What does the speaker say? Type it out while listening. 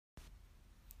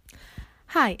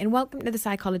Hi, and welcome to the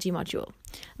Psychology module.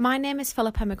 My name is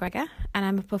Philippa McGregor, and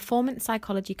I'm a performance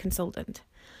psychology consultant.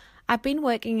 I've been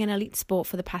working in elite sport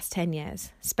for the past 10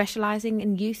 years, specialising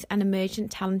in youth and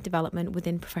emergent talent development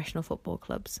within professional football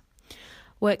clubs.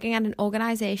 Working at an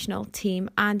organisational, team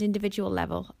and individual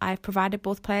level, I have provided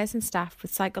both players and staff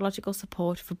with psychological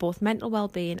support for both mental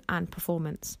well-being and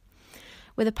performance.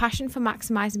 With a passion for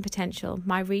maximising potential,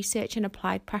 my research and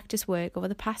applied practice work over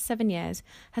the past 7 years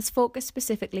has focused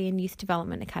specifically in youth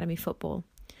development academy football.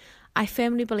 I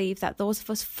firmly believe that those of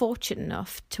us fortunate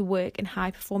enough to work in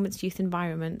high-performance youth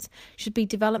environments should be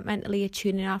developmentally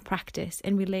attuning our practice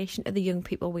in relation to the young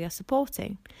people we are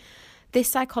supporting. This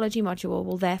psychology module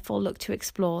will therefore look to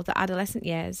explore the adolescent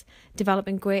years,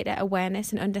 developing greater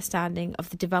awareness and understanding of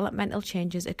the developmental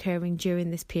changes occurring during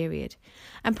this period,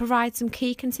 and provide some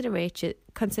key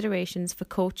considerations for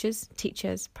coaches,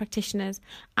 teachers, practitioners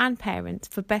and parents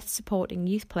for best supporting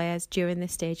youth players during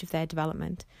this stage of their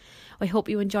development. I hope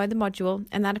you enjoy the module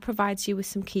and that it provides you with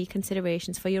some key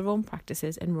considerations for your own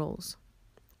practices and roles.